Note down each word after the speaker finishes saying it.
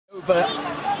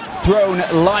overthrown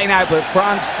line out, but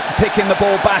France picking the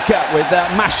ball back up with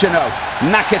Machino,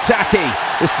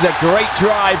 Nakataki. This is a great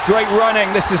drive, great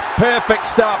running. This is perfect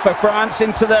start for France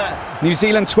into the New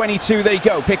Zealand 22. They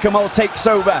go. Picamol takes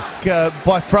over.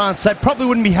 By France, they probably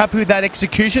wouldn't be happy with that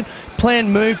execution.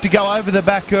 Planned move to go over the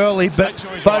back early, but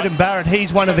Beauden Barrett,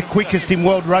 he's one of the quickest in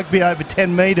world rugby over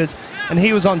 10 metres, and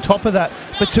he was on top of that.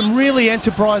 But some really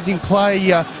enterprising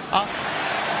play.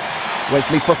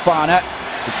 Wesley Fofana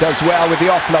does well with the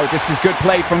offload. This is good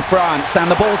play from France, and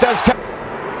the ball does come.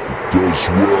 Does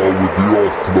well with the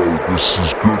offload. This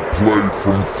is good play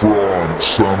from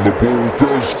France, and the ball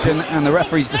does. And the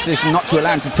referee's decision not to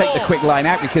allow him to take the quick line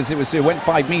out because it went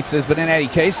 5 metres, but in any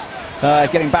case,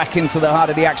 getting back into the heart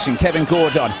of the action. Kévin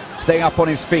Gourdon staying up on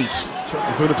his feet. The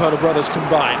Vunipola brothers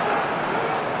combine.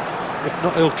 If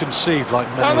not ill-conceived, like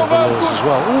many of the laws as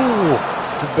well. Ooh,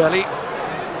 to belly.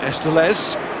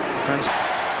 Estelez. France.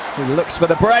 He looks for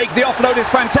the break. The offload is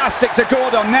fantastic to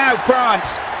Gourdon. Now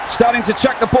France starting to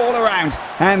chuck the ball around,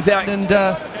 and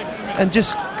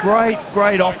just great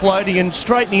offloading and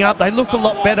straightening up. They look a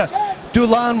lot better.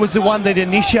 Dulin was the one that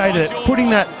initiated it, putting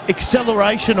that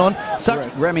acceleration on.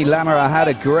 Remy Lamara had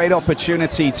a great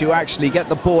opportunity to actually get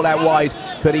the ball out wide,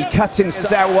 but he cut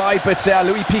inside out wide. But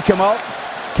Louis Picamol,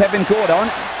 Kévin Gourdon,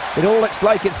 it all looks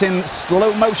like it's in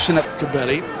slow motion at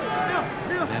Cabelli.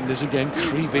 And there's again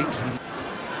Kévin.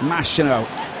 Machino.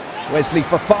 Wesley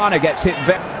Fofana gets hit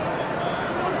very.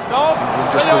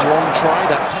 Just the wrong try.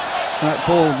 That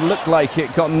ball looked like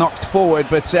it got knocked forward,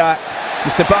 but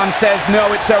Mr. Barnes says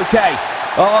no, it's okay.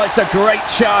 Oh, it's a great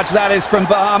charge that is from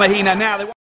Vahamahina. Now